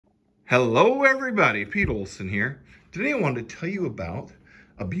Hello everybody, Pete Olson here. Today I wanted to tell you about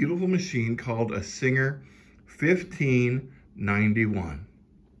a beautiful machine called a Singer 1591.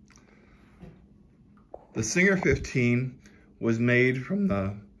 The Singer 15 was made from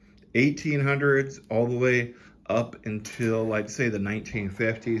the 1800s all the way up until, I'd say, the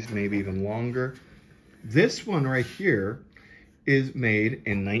 1950s, maybe even longer. This one right here is made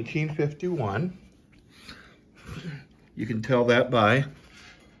in 1951. You can tell that by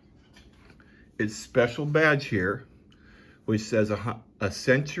its special badge here, which says a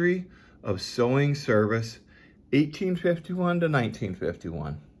century of sewing service, 1851 to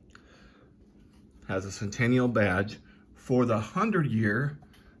 1951. Has a Centennial badge for the 100-year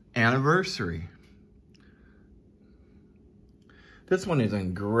anniversary. This one is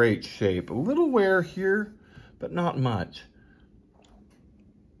in great shape. A little wear here, but not much.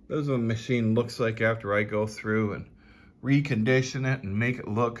 This is what a machine looks like after I go through and recondition it and make it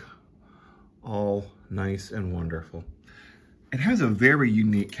look all nice and wonderful. It has a very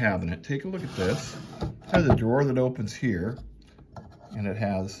unique cabinet. Take a look at this. It has a drawer that opens here, and it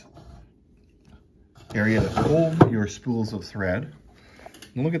has area to hold your spools of thread.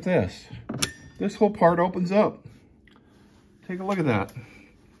 And look at this. This whole part opens up. Take a look at that.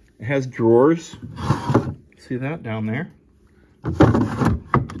 It has drawers. See that down there?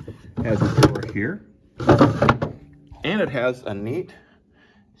 It has a drawer here. And it has a neat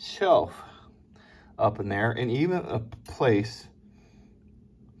shelf up in there, and even a place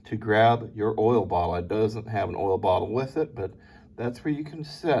to grab your oil bottle. It doesn't have an oil bottle with it, but that's where you can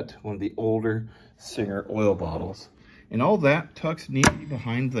set one of the older Singer oil bottles. And all that tucks neatly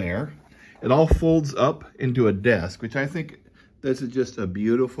behind there. It all folds up into a desk, which I think this is just a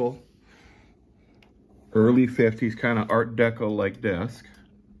beautiful early 50s kind of Art Deco-like desk.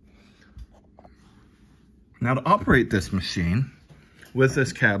 Now, to operate this machine with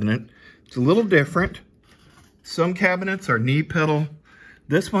this cabinet, it's a little different. Some cabinets are knee pedal.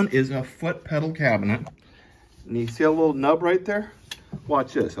 This one is a foot pedal cabinet. And you see a little nub right there?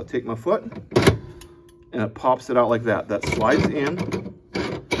 Watch this. I'll take my foot and it pops it out like that. That slides in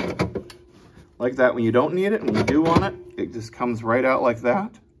like that. When you don't need it, when you do want it, it just comes right out like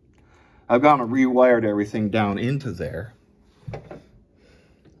that. I've gone and rewired everything down into there.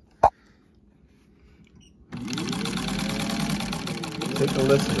 Take a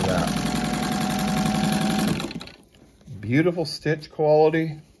listen to that. Beautiful stitch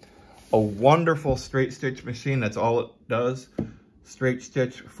quality. A wonderful straight stitch machine. That's all it does. Straight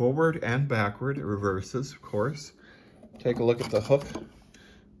stitch forward and backward. It reverses, of course. Take a look at the hook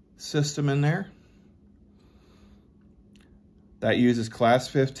system in there. That uses class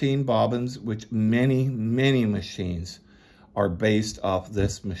 15 bobbins, which many, many machines are based off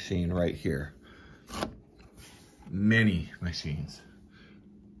this machine right here. Many machines.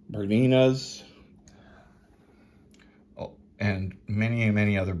 Berninas, and many,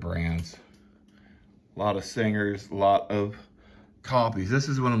 many other brands. A lot of Singers, a lot of copies. This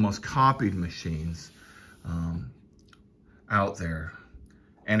is one of the most copied machines out there.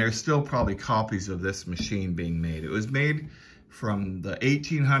 And there's still probably copies of this machine being made. It was made from the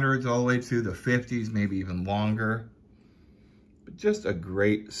 1800s all the way to the 50s, maybe even longer. But just a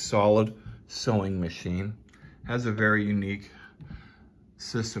great, solid sewing machine. Has a very unique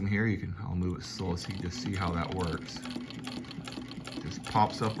system here. I'll move it slow so you can just see how that works. Just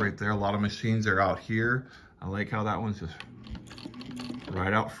pops up right there. A lot of machines are out here. I like how that one's just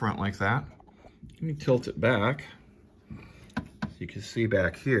right out front like that. Let me tilt it back so you can see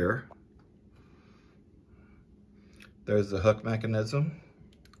back here. There's the hook mechanism.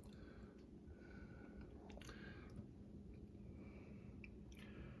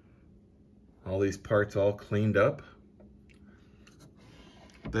 All these parts all cleaned up.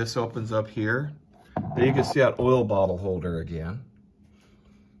 This opens up here. There you can see that oil bottle holder again.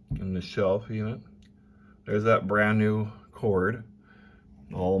 In the shelf unit. There's that brand new cord.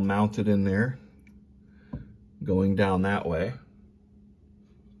 All mounted in there. Going down that way.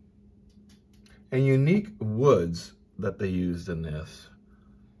 And unique woods that they used in this.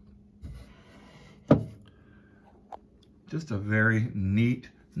 Just a very neat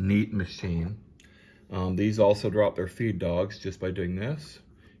machine. These also drop their feed dogs just by doing this.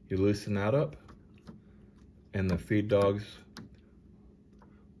 You loosen that up and the feed dogs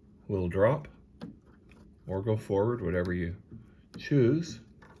will drop or go forward, whatever you choose.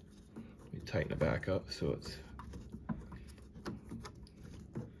 Let me tighten it back up so it's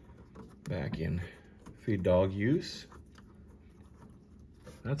back in feed dog use.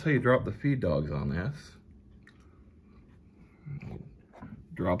 That's how you drop the feed dogs on this.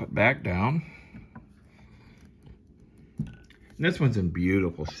 Drop it back down. And this one's in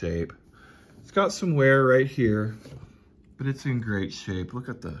beautiful shape. It's got some wear right here, but it's in great shape. Look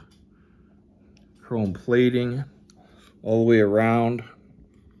at the chrome plating all the way around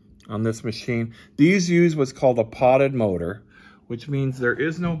on this machine. These use what's called a potted motor, which means there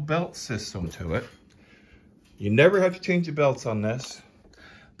is no belt system to it. You never have to change the belts on this.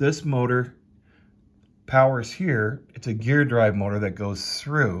 This motor powers here. It's a gear drive motor that goes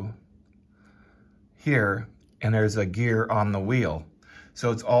through here, and there's a gear on the wheel.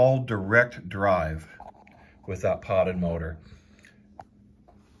 So it's all direct drive with that potted motor.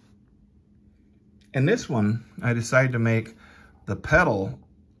 And this one, I decided to make the pedal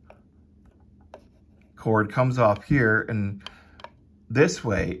cord comes off here, and this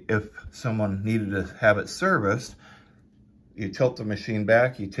way, if someone needed to have it serviced, you tilt the machine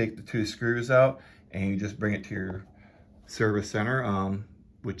back, you take the 2 screws out, and you just bring it to your service center,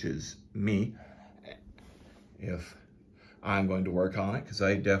 which is me, if I'm going to work on it, because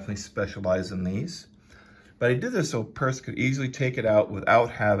I definitely specialize in these. But I did this so a person could easily take it out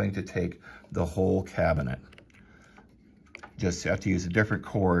without having to take the whole cabinet. Just have to use a different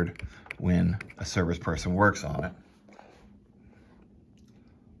cord when a service person works on it.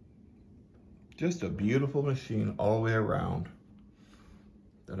 Just a beautiful machine all the way around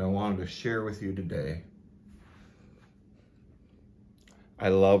that I wanted to share with you today. I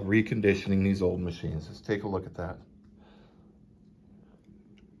love reconditioning these old machines. Let's take a look at that.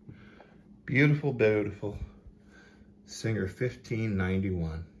 Beautiful, beautiful Singer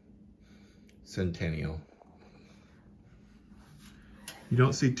 1591 Centennial. You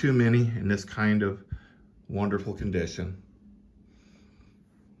don't see too many in this kind of wonderful condition,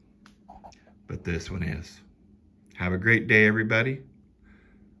 but this one is. Have a great day, everybody.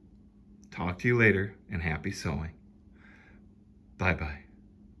 Talk to you later, and happy sewing. Bye-bye.